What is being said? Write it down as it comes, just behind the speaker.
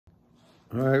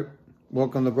All right,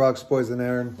 welcome to Brock's Boys and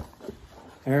Aaron.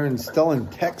 Aaron's still in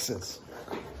Texas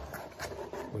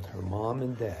with her mom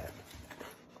and dad.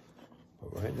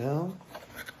 But right now,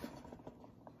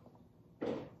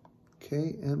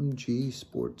 KMG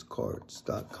Sports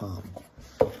Cards.com.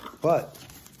 But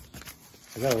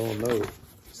I got a little note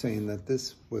saying that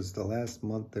this was the last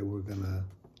month they were gonna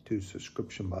do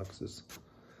subscription boxes.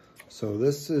 So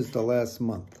this is the last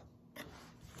month.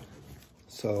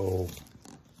 So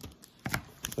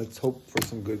let's hope for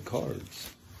some good cards.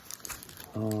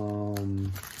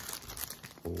 1,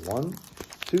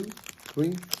 2,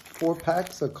 3, 4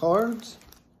 packs of cards.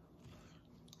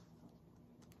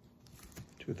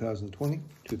 2020,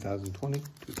 2020,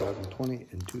 2020,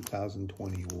 and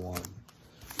 2021.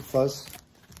 Plus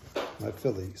my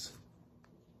Phillies.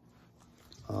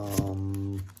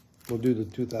 We'll do the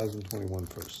 2021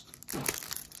 first.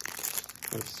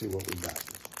 Let's see what we got.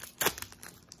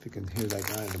 If you can hear that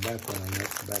guy in the background,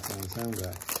 that's the background sound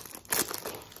guy.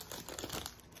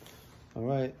 All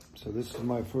right, so this is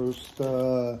my first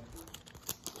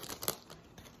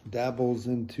dabbles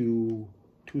into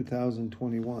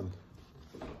 2021.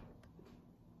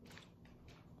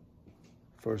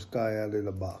 First guy out of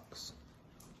the box.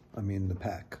 I mean the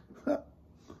pack.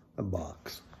 A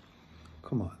box.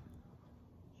 Come on.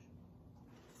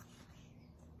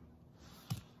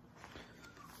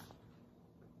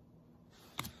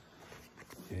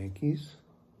 Yankees.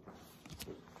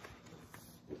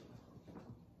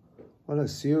 What a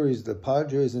series the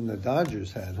Padres and the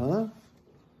Dodgers had, huh?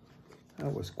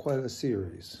 That was quite a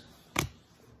series.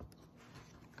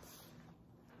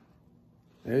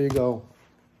 There you go.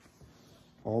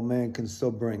 Old man can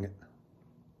still bring it.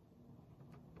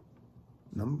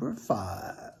 Number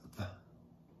 5.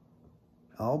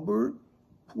 Albert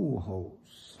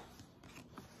Pujols.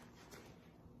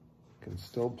 Can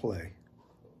still play.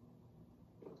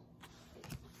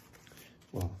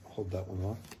 Well, hold that one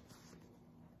off.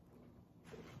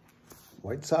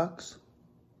 White Sox.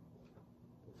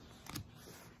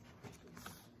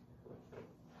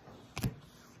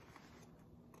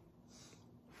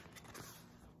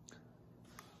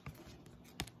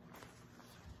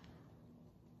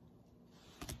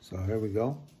 So here we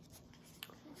go.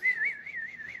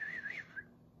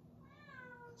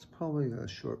 It's probably a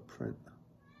short print.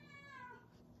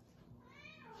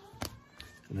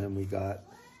 And then we got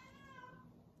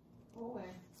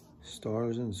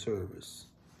Stars in Service.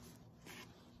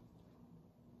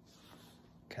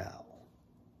 Cal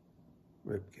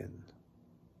Ripken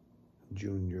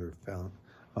Jr. Found,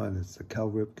 and it's the Cal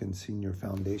Ripken Senior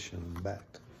Foundation in the back.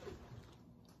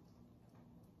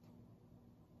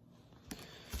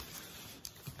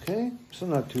 Okay, so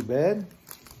not too bad.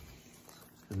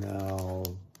 And now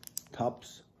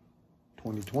Topps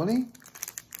 2020.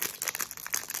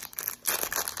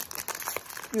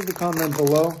 Leave a comment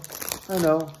below. I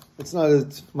know it's not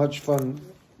as much fun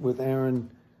with Aaron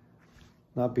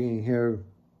not being here,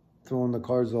 throwing the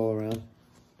cards all around.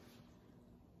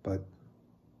 But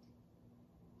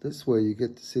this way you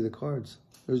get to see the cards.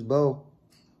 There's Bo.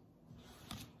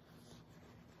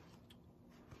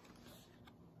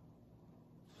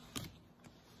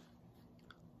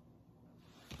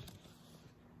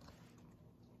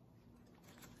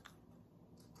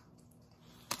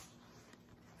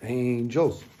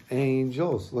 Angels.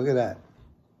 Angels. Look at that.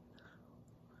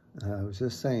 I was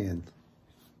just saying,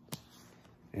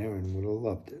 Aaron would have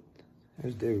loved it.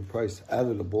 There's David Price out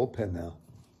of the bullpen now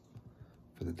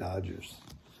for the Dodgers.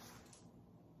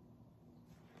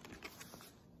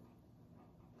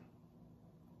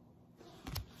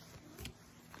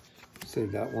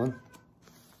 Save that one.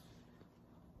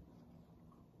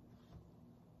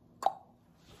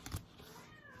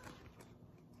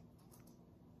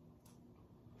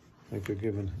 Like they're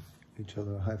giving each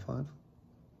other a high five.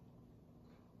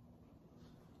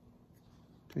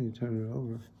 Then you turn it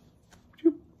over.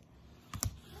 Choop.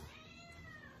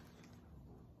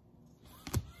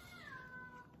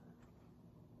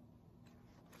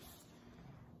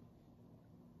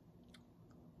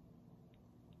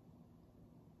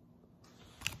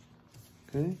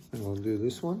 Okay, and we'll do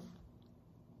this one.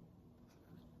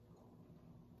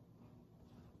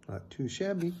 Not too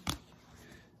shabby.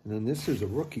 And then this is a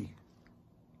rookie.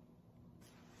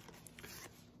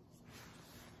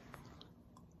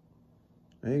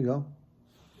 There you go.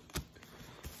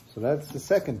 So that's the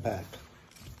second pack.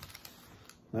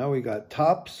 Now we got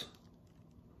Topps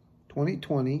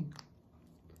 2020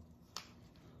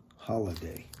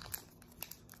 Holiday.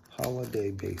 Holiday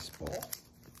Baseball.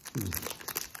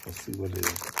 Let's see what it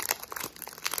is.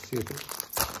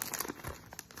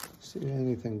 See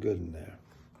anything good in there.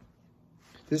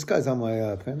 This guy's on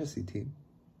my fantasy team.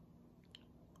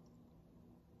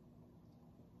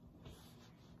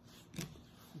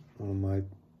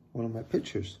 one of my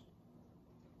pictures.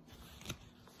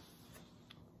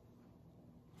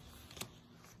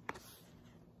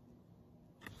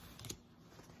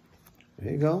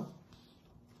 There you go.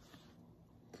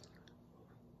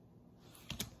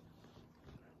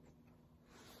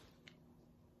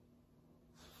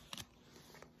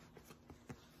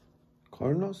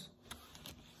 Cardinals.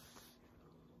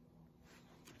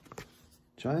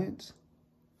 Giants.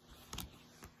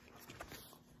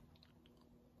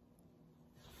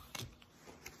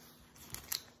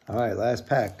 All right, last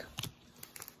pack.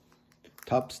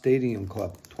 Top Stadium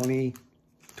Club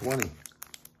 2020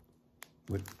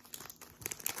 with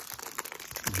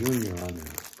Junior on there.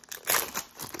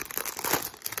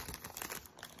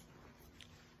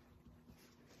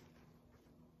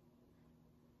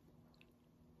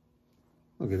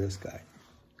 Look at this guy.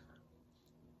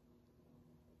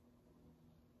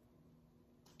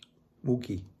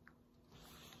 Mookie.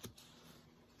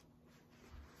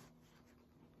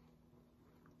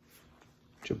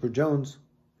 Chipper Jones.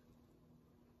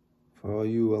 For all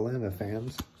you Atlanta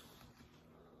fans.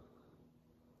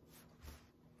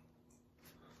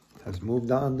 Has moved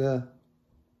on to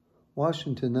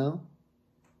Washington now.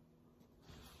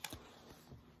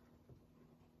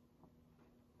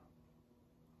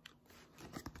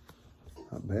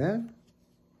 Not bad.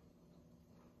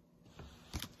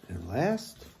 And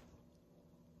last,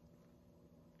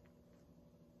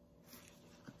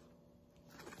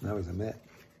 that was a Met.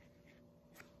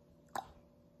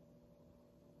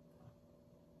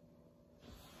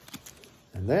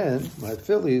 And then my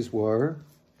Phillies were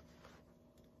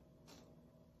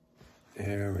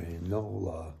Aaron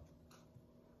Nola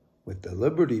with the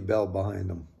Liberty Bell behind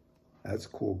him. That's a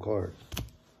cool card.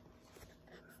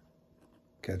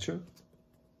 Catcher.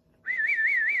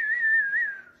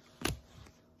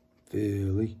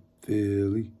 Philly.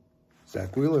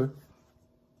 Zach Wheeler.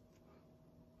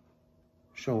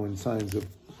 Showing signs of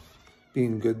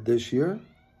being good this year.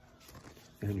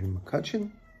 Andrew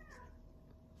McCutchen.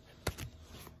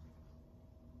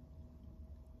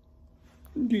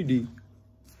 DD.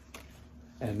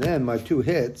 And then my two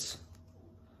hits.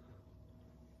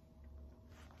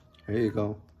 There you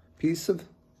go. Piece of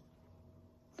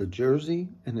the jersey,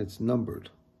 and it's numbered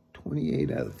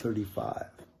 28 out of 35.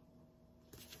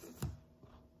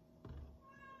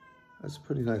 That's a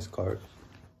pretty nice card.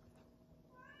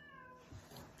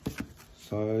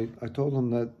 So I told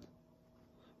him that,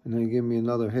 and then he gave me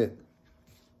another hit.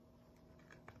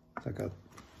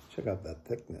 Check out that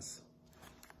thickness.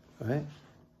 All right?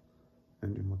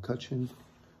 Andrew McCutchen.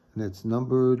 And it's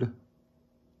numbered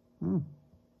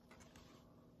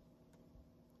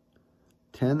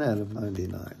 10 out of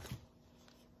 99.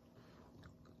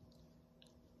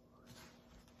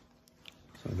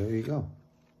 So there you go.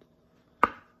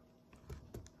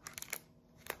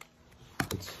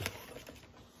 It's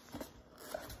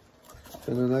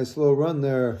been a nice little run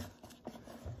there.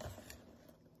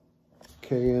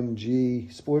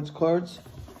 KMG Sports Cards.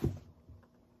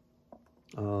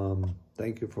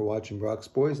 Thank you for watching Brock's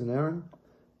Boys and Aaron.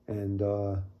 And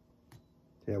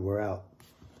yeah, we're out.